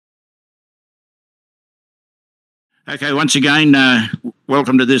Okay, once again,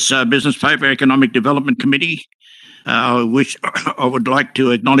 welcome to this Business Paper Economic Development Committee. I would like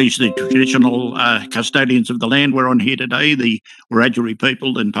to acknowledge the traditional custodians of the land we're on here today, the Wiradjuri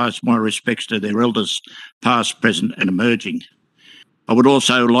people, and pass my respects to their elders, past, present and emerging. I would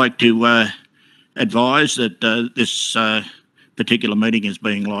also like to advise that this particular meeting is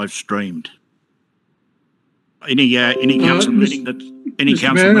being live streamed. Any council meeting that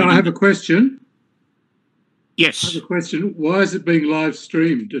Mr. Mayor, I have a question. Yes. I have a question. Why is it being live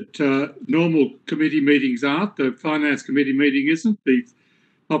streamed? Normal committee meetings aren't. The Finance Committee meeting isn't. The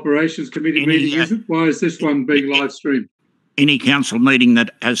Operations Committee meeting isn't. Why is this one being live streamed? Any council meeting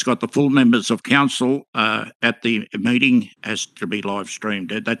that has got the full members of council at the meeting has to be live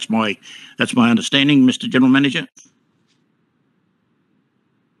streamed. That's my understanding, Mr. General Manager.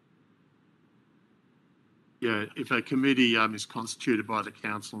 Yeah, if a committee is constituted by the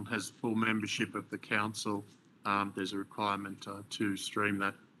council and has full membership of the council, there's a requirement to stream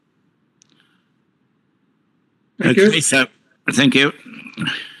that. Thank Okay, you. so thank you.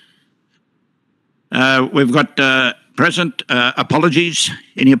 We've got present apologies.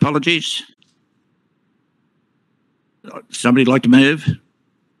 Any apologies? Somebody like to move?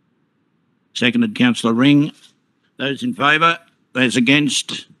 Seconded, Councillor Ring. Those in favour? Those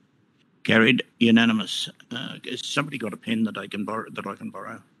against? Carried, unanimous. Has somebody got a pen that I can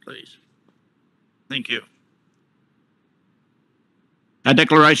borrow, please? Thank you.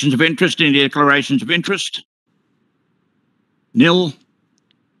 Declarations of interest. Any declarations of interest? Nil.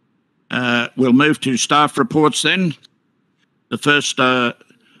 We'll move to staff reports then. The first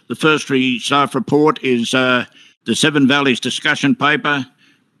staff report is the Seven Valleys discussion paper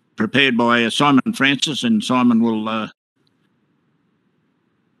prepared by Simon Francis, and Simon will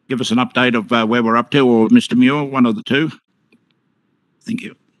give us an update of where we're up to, or Mr. Muir, one of the two. Thank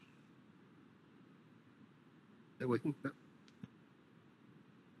you. Is that working?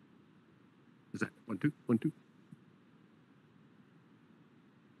 Is that 1, 2, 1,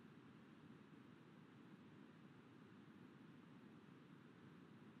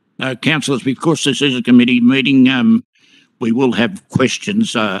 2? Councillors, because this is a committee meeting, we will have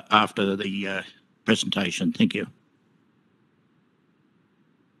questions after the presentation. Thank you.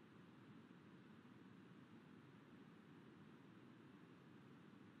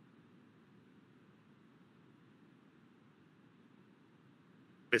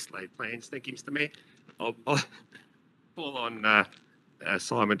 Best laid plans. Thank you, Mr. Mayor. I'll call on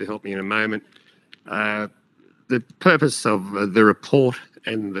Simon to help me in a moment. The purpose of the report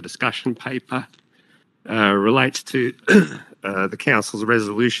and the discussion paper relates to the council's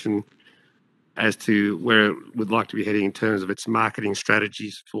resolution as to where it would like to be heading in terms of its marketing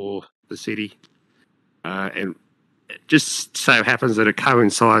strategies for the city. And it just so happens that it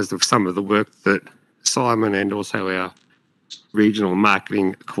coincides with some of the work that Simon and also our regional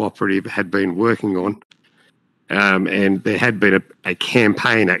marketing cooperative had been working on. And there had been a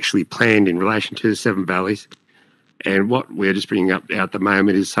campaign actually planned in relation to the Seven Valleys. And what we're just bringing up at the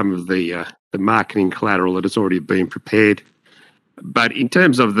moment is some of the marketing collateral that has already been prepared. But in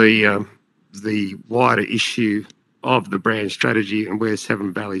terms of the wider issue of the brand strategy and where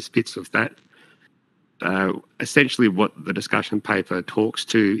Seven Valleys fits with that, essentially what the discussion paper talks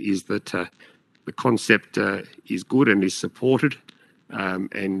to is that the concept is good and is supported.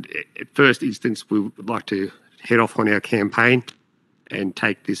 And at first instance, we would like to head off on our campaign and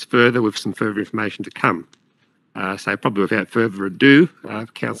take this further with some further information to come. So probably without further ado,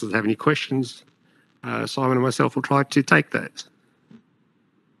 if councillors have any questions, Simon and myself will try to take that.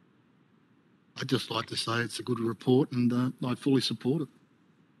 I'd just like to say it's a good report and I fully support it.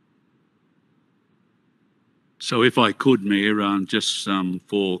 So if I could, Mayor, just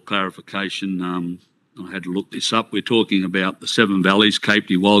for clarification, I had to look this up. We're talking about the Seven Valleys,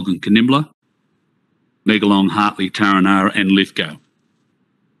 Capety, Walgett, Canimbla, Megalong, Hartley, Taranara and Lithgow.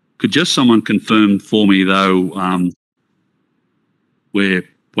 Could just someone confirm for me, though, where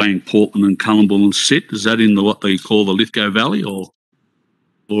Wayne, Portland and Cullumbull sit? Is that in what they call the Lithgow Valley, or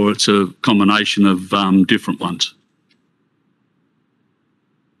it's a combination of different ones?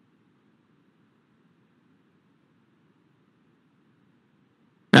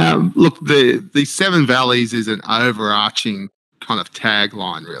 Look, the Seven Valleys is an overarching kind of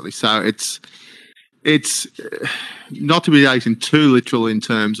tagline, really. So it's not to be taken too literal in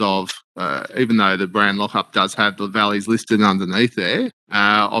terms of, even though the brand lockup does have the valleys listed underneath there,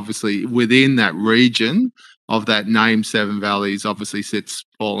 obviously within that region of that name Seven Valleys obviously sits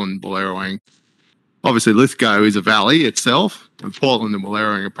Portland, Bullarawang. Obviously Lithgow is a valley itself, and Portland and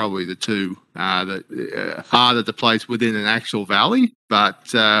Bullarawang are probably the two that harder to place within an actual valley,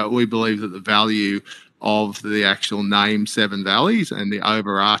 but we believe that the value of the actual name Seven Valleys and the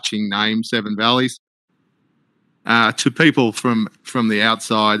overarching name Seven Valleys. To people from the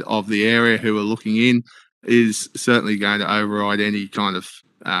outside of the area who are looking in, is certainly going to override any kind of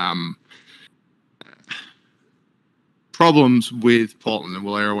problems with Portland and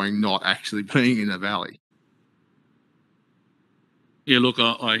Wallerawang not actually being in a valley. Yeah, look,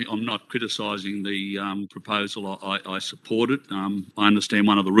 I'm not criticising the proposal. I support it. I understand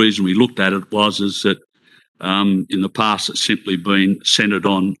one of the reasons we looked at it is that in the past it's simply been centred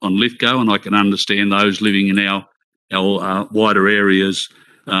on Lithgow, and I can understand those living in our wider areas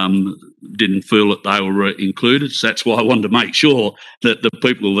didn't feel that they were included. So that's why I wanted to make sure that the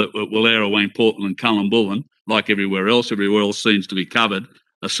people that were Wallerawang, Portland and Cullambullen, like everywhere else seems to be covered,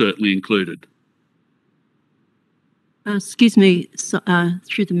 are certainly included. Excuse me,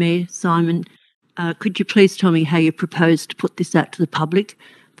 through the Mayor, Simon, could you please tell me how you propose to put this out to the public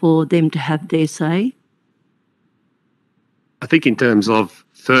for them to have their say? I think in terms of,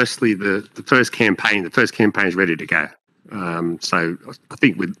 firstly, the first campaign is ready to go. So I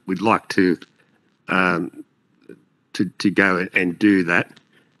think we'd like to go and do that.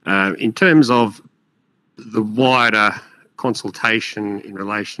 In terms of the wider consultation in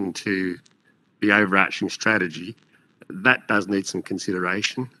relation to the overarching strategy, that does need some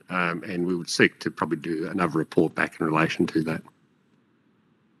consideration, and we would seek to probably do another report back in relation to that.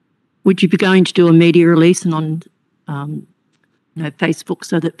 Would you be going to do a media release and on Facebook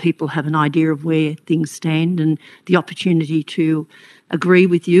so that people have an idea of where things stand and the opportunity to agree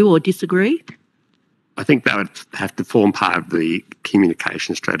with you or disagree? I think that would have to form part of the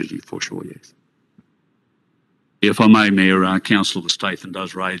communication strategy for sure, yes. If I may, Mayor, Councillor Statham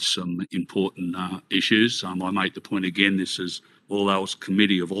does raise some important issues. I make the point again, this is, although it's a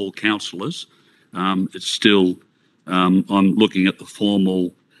committee of all councillors, it's still, I'm looking at the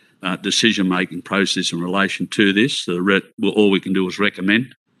formal decision-making process in relation to this. All we can do is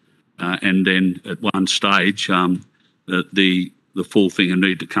recommend, and then at one stage, the full thing will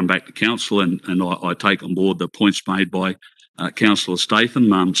need to come back to council, and I take on board the points made by Councillor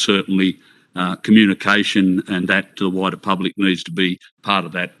Statham. Certainly, communication and that to the wider public needs to be part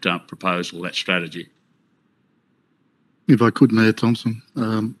of that proposal, that strategy. If I could, Mayor Thompson,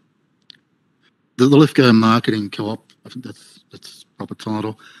 the Lithgow Marketing Co-op, I think that's the proper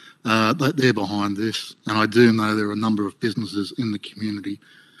title, they're behind this, and I do know there are a number of businesses in the community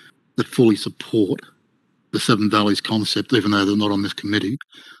that fully support the Seven Valleys concept, even though they're not on this committee.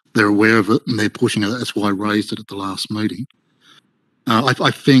 They're aware of it and they're pushing it. That's why I raised it at the last meeting.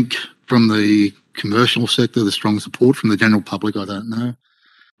 I think from the commercial sector, the strong support. From the general public, I don't know.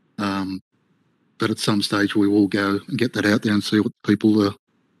 But at some stage we will go and get that out there and see what people are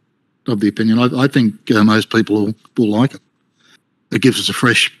of the opinion. I think most people will like it. It gives us a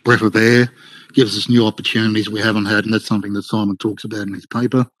fresh breath of air, gives us new opportunities we haven't had, and that's something that Simon talks about in his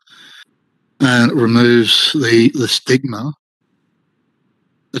paper. And it removes the stigma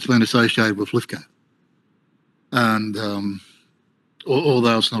that's been associated with Lithgow. And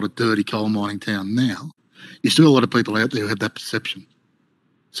although it's not a dirty coal mining town now, there's still a lot of people out there who have that perception.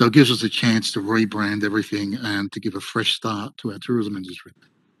 So it gives us a chance to rebrand everything and to give a fresh start to our tourism industry.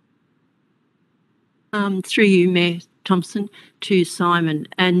 Through you, Mayor Thompson, to Simon,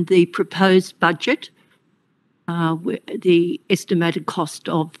 and the proposed budget, the estimated cost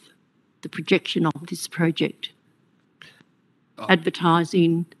of the projection of this project,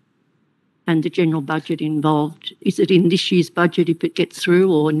 advertising and the general budget involved. Is it in this year's budget if it gets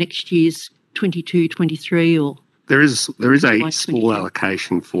through, or next year's 22-23, or? There is a small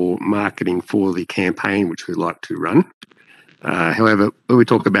allocation for marketing for the campaign, which we'd like to run. However, when we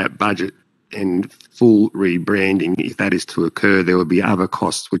talk about budget and full rebranding, if that is to occur, there will be other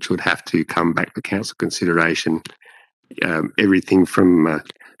costs which would have to come back for council consideration. Everything from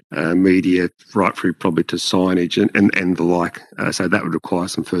media right through probably to signage and the like. So that would require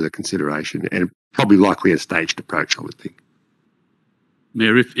some further consideration and probably likely a staged approach, I would think.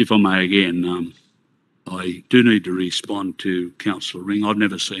 Mayor, if I may again, I do need to respond to Councillor Ring. I've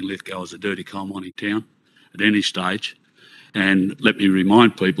never seen Lithgow as a dirty coal mining town at any stage. And let me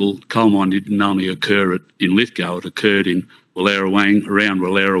remind people, coal mining didn't only occur in Lithgow, it occurred in Wallerawang,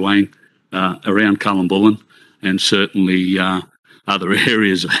 around Cullambullen, and certainly other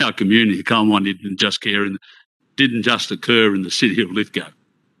areas of our community. Coal mining didn't just occur in the city of Lithgow.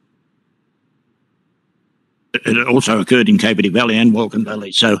 It also occurred in Capertee Valley and Walgan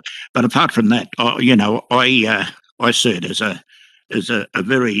Valley. So, but apart from that, I see it as a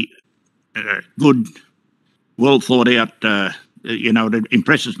very good, well thought out. It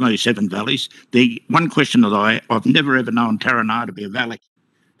impresses me, Seven Valleys. The one question that I've never ever known Taranaki to be a valley.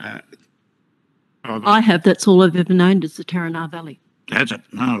 I have. That's all I've ever known is the Terranar Valley. Has it?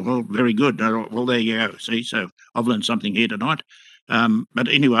 Oh, well, very good. Well, there you go. See, so I've learned something here tonight. But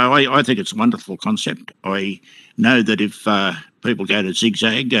anyway, I think it's a wonderful concept. I know that if people go to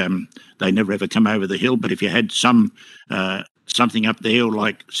zigzag, they never ever come over the hill. But if you had something up there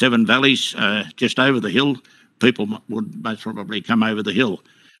like Seven Valleys just over the hill, people would most probably come over the hill.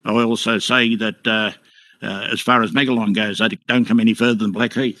 I also say that as far as Megalong goes, they don't come any further than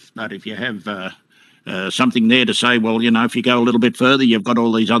Blackheath. But if you have something there to say, well, if you go a little bit further, you've got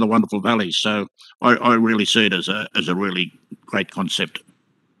all these other wonderful valleys. So I really see it as a really great concept.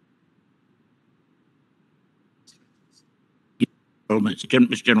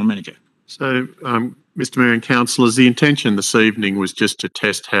 Mr. General Manager. So, Mr Mayor and Councillors, the intention this evening was just to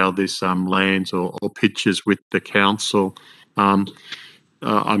test how this lands or pitches with the council. I'm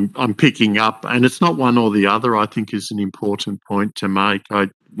picking up, and it's not one or the other, I think is an important point to make.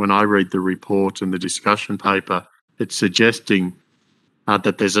 When I read the report and the discussion paper, it's suggesting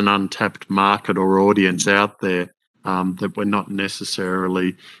that there's an untapped market or audience out there that we're not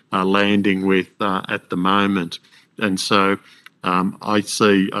necessarily landing with at the moment. And so I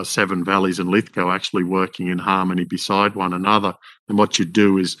see Seven Valleys and Lithgow actually working in harmony beside one another. And what you'd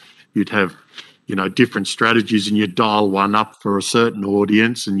do is you'd have different strategies, and you dial one up for a certain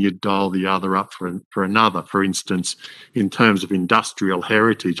audience and you dial the other up for another. For instance, in terms of industrial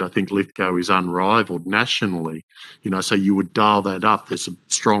heritage, I think Lithgow is unrivaled nationally, so you would dial that up. There's a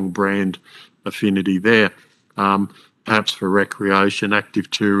strong brand affinity there. Perhaps for recreation,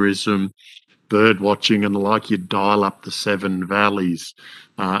 active tourism, bird watching and the like, you dial up the Seven Valleys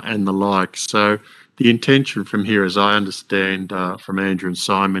and the like. So the intention from here, as I understand from Andrew and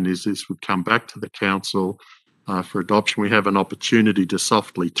Simon, is this would come back to the council for adoption. We have an opportunity to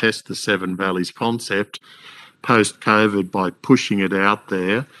softly test the Seven Valleys concept post-COVID by pushing it out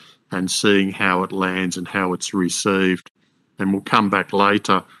there and seeing how it lands and how it's received. And we'll come back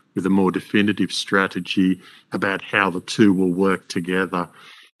later with a more definitive strategy about how the two will work together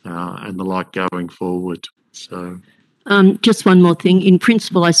and the like going forward. So, just one more thing. In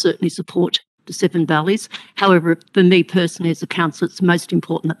principle, I certainly support the Seven Valleys. However, for me personally as a councillor, it's most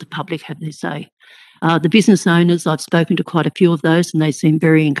important that the public have their say. The business owners, I've spoken to quite a few of those and they seem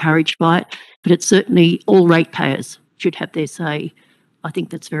very encouraged by it, but it's certainly all ratepayers should have their say. I think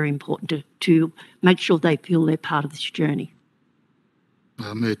that's very important to make sure they feel they're part of this journey.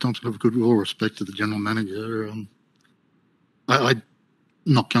 Mayor Thompson, with all respect to the General Manager, I'm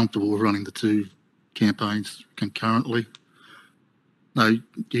not comfortable with running the two campaigns concurrently. No,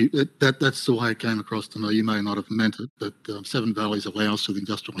 that's the way it came across to me. You may not have meant it, but Seven Valleys allows for the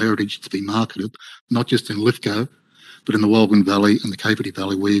industrial heritage to be marketed, not just in Lithgow, but in the Walgan Valley and the Capertee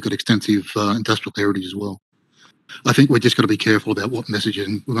Valley, where you've got extensive industrial heritage as well. I think we're just got to be careful about what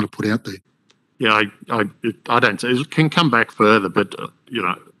messaging we're going to put out there. Yeah, I don't see it can come back further, but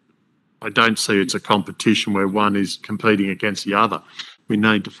I don't see it's a competition where one is competing against the other. We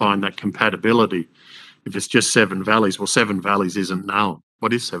need to find that compatibility. If it's just Seven Valleys, well, Seven Valleys isn't known.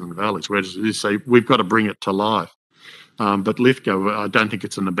 What is Seven Valleys? Where does it say we've got to bring it to life? But Lithgow, I don't think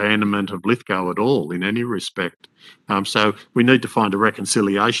it's an abandonment of Lithgow at all in any respect. So we need to find a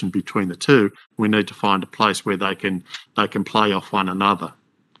reconciliation between the two. We need to find a place where they can play off one another,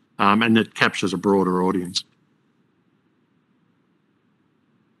 and it captures a broader audience.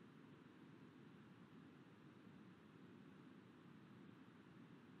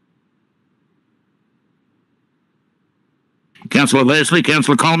 Councillor Leslie,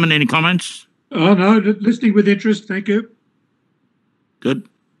 Councillor Coleman, any comments? Oh, no, listening with interest. Thank you. Good.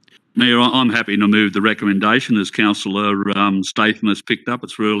 Mayor, I'm happy to move the recommendation as Councillor Statham has picked up.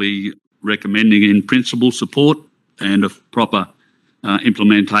 It's really recommending in principle support and a proper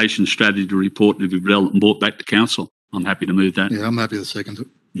implementation strategy to report to be developed and brought back to council. I'm happy to move that. Yeah, I'm happy to second it.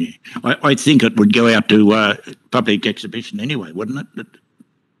 Yeah, I think it would go out to public exhibition anyway, wouldn't it?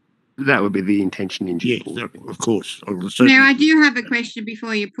 That would be the intention in Yes, general. of course. Mayor, I do have a question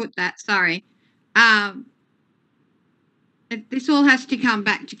before you put that. Sorry. This all has to come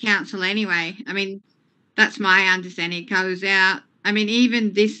back to council anyway. I mean, that's my understanding. It goes out. I mean,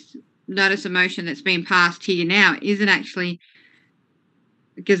 even this notice of motion that's been passed here now isn't actually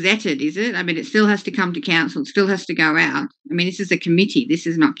gazetted, is it? I mean, it still has to come to council. It still has to go out. I mean, this is a committee. This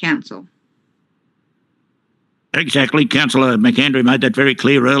is not council. Exactly. Councillor McAndrew made that very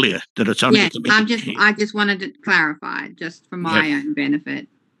clear earlier, that it's only Yes, I just wanted to clarify, just for my own benefit.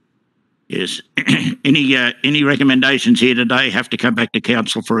 Yes. Any recommendations here today have to come back to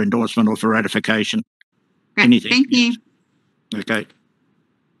council for endorsement or for ratification? Great, Anything? thank you. Okay.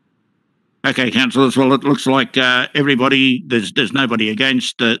 Okay, councillors. Well, it looks like everybody, there's nobody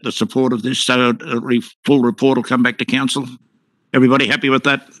against the support of this, so a full report will come back to council. Everybody happy with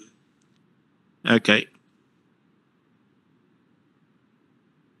that? Okay.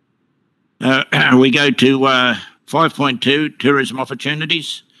 We go to 5.2, tourism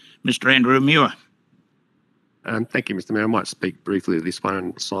opportunities. Mr. Andrew Muir. Thank you, Mr. Mayor. I might speak briefly to this one,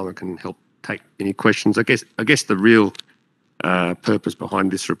 and Simon can help take any questions. I guess the real purpose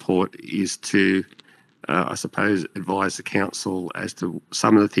behind this report is to, I suppose, advise the council as to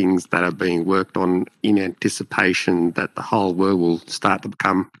some of the things that are being worked on in anticipation that the whole world will start to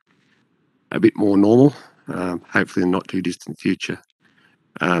become a bit more normal, hopefully in the not too distant future.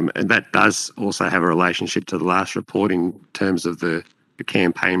 And that does also have a relationship to the last report in terms of the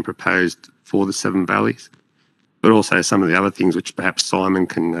campaign proposed for the Seven Valleys, but also some of the other things which perhaps Simon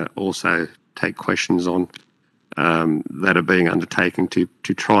can also take questions on that are being undertaken to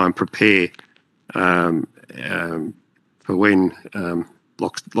try and prepare for when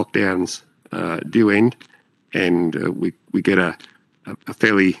lockdowns do end, and we get a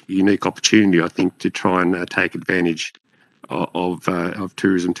fairly unique opportunity, I think, to try and take advantage of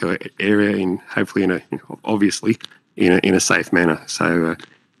tourism to an area, in hopefully obviously in a safe manner. So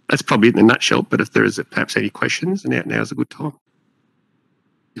that's probably it in a nutshell. But if there is perhaps any questions, now's a good time.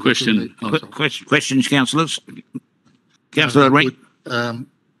 Question. Questions, councillors? Councillor Ring.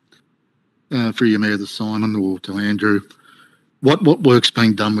 Through your mayor to Simon or to Andrew, what work's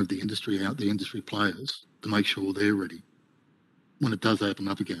being done with the industry players to make sure they're ready when it does open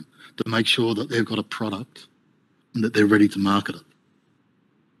up again, to make sure that they've got a product and that they're ready to market it?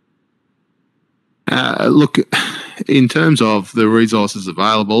 Look, in terms of the resources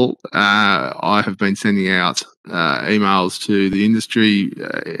available, I have been sending out emails to the industry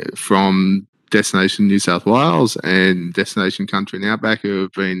from Destination New South Wales and Destination Country and Outback, who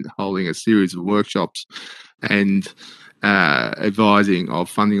have been holding a series of workshops and advising of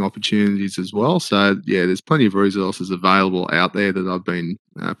funding opportunities as well. So, yeah, there's plenty of resources available out there that I've been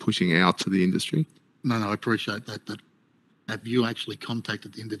pushing out to the industry. No, I appreciate that, but have you actually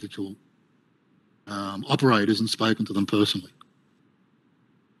contacted the individual operators and spoken to them personally?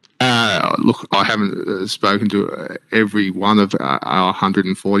 Look, I haven't spoken to every one of our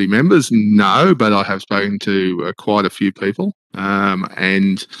 140 members, no, but I have spoken to quite a few people.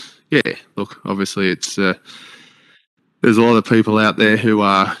 And yeah, look, obviously it's there's a lot of people out there who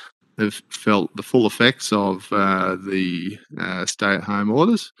have felt the full effects of the stay-at-home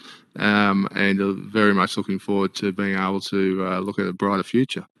orders, and are very much looking forward to being able to look at a brighter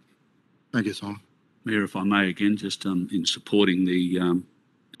future. Thank you, Simon. Mayor, if I may again, just in supporting the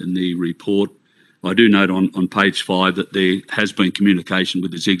report, I do note on page 5 that there has been communication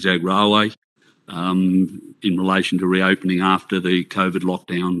with the Zigzag Railway in relation to reopening after the COVID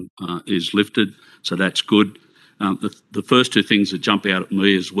lockdown is lifted, so that's good. The first two things that jump out at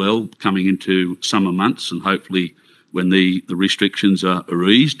me as well, coming into summer months and hopefully when the restrictions are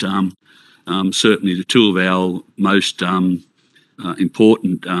eased, certainly the two of our most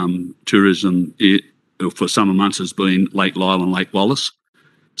important tourism for summer months has been Lake Lyell and Lake Wallace.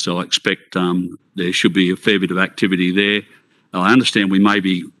 So I expect there should be a fair bit of activity there. I understand we may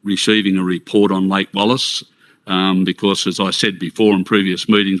be receiving a report on Lake Wallace because, as I said before in previous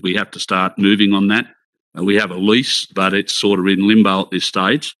meetings, we have to start moving on that. We have a lease, but it's sort of in limbo at this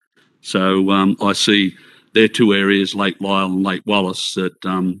stage. So I see there are two areas, Lake Lyell and Lake Wallace,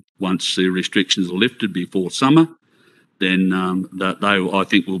 that once the restrictions are lifted before summer, then that they, I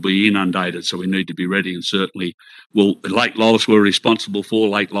think, will be inundated. So we need to be ready, and certainly, well, Lake Wallace we're responsible for,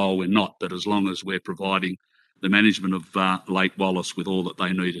 Lake Lyell we're not, but as long as we're providing the management of Lake Wallace with all that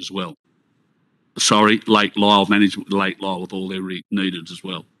they need as well. Sorry, Lake Lyell, management of Lake Lyell with all their needed as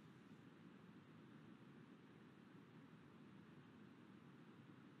well.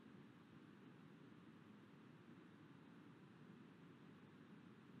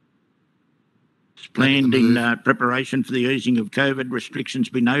 Planned in preparation for the easing of COVID restrictions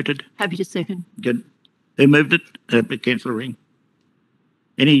be noted. Happy to second. Good. Who moved it? Councillor Ring.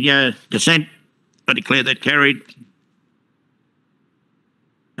 Any dissent? I declare that carried.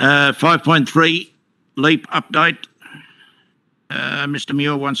 5.3, LEAP update. Mr.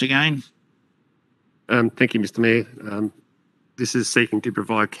 Muir, once again. Thank you, Mr. Mayor. This is seeking to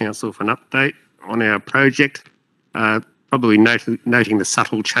provide council with an update on our project. Probably noting the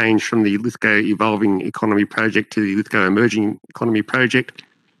subtle change from the Lithgow Evolving Economy Project to the Lithgow Emerging Economy Project.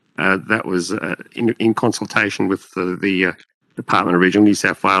 That was in consultation with the Department of Regional New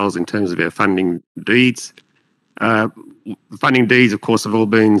South Wales in terms of our funding deeds. The funding deeds, of course, have all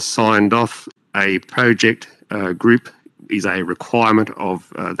been signed off. A project group is a requirement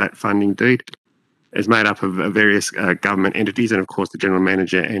of that funding deed. It's made up of various government entities and, of course, the General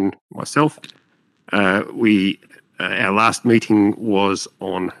Manager and myself. Our last meeting was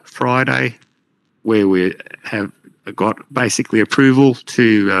on Friday, where we have got basically approval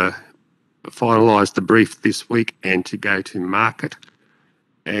to finalise the brief this week and to go to market.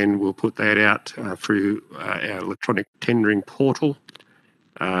 And we'll put that out through our electronic tendering portal.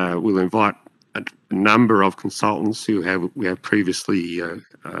 We'll invite a number of consultants who we have previously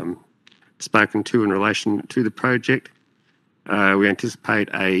spoken to in relation to the project. We anticipate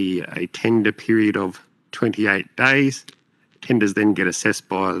a tender period of 28 days. Tenders then get assessed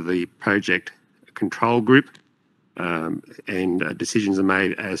by the project control group, and decisions are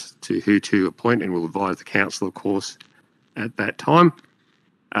made as to who to appoint, and we'll advise the council, of course, at that time.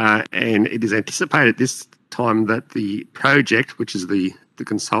 And it is anticipated this time that the project, which is the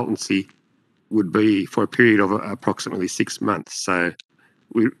consultancy, would be for a period of approximately 6 months. So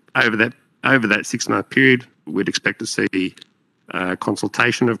over that 6-month period, we'd expect to see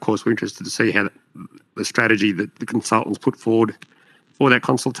consultation. Of course, we're interested to see how the strategy that the consultants put forward for that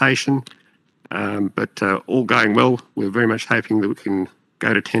consultation. But all going well, we're very much hoping that we can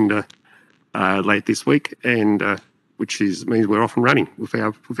go to tender late this week, and which means we're off and running with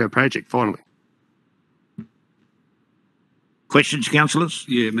our project finally. Questions, councillors?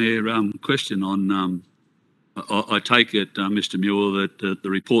 Yeah, Mayor, question on, I take it, Mr Muir, that the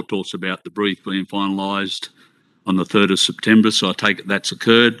report talks about the brief being finalised on the 3rd of September, so I take it that's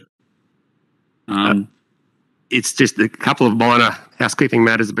occurred. It's just a couple of minor housekeeping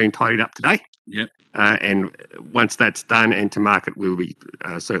matters have been tidied up today. Yep. And once that's done and to market, we will be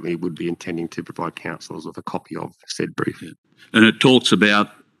certainly would be intending to provide councillors with a copy of said brief. Yeah. And it talks about,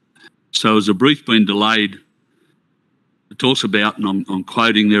 so has a brief been delayed? It talks about, and I'm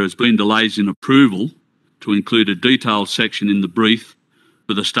quoting, there has been delays in approval to include a detailed section in the brief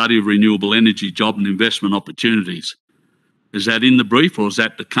for the study of renewable energy job and investment opportunities. Is that in the brief, or is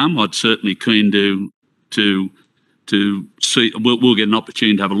that to come? I'd certainly keen to see. We'll get an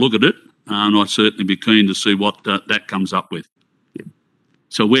opportunity to have a look at it, and I'd certainly be keen to see what that comes up with. Yeah.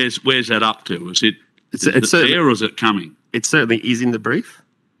 So where's that up to? Is it there, or is it coming? It certainly is in the brief,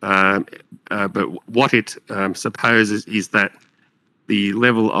 but what it supposes is that the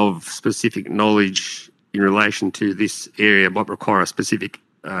level of specific knowledge in relation to this area might require a specific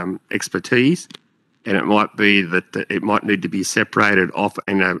expertise, and it might be that it might need to be separated off,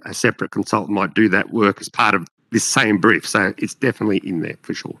 and a separate consultant might do that work as part of this same brief. So it's definitely in there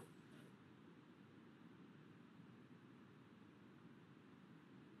for sure.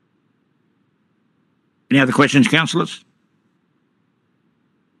 Any other questions, councillors?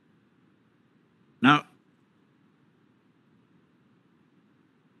 No.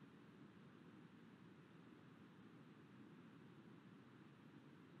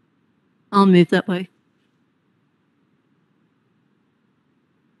 I'll move that way.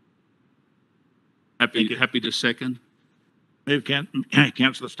 Happy to second. Move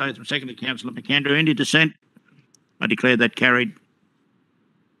Councillor Statham, seconded Councillor McAndrew. Any dissent? I declare that carried.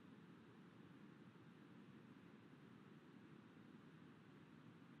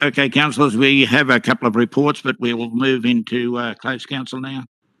 Okay, councillors, we have a couple of reports, but we will move into closed council now.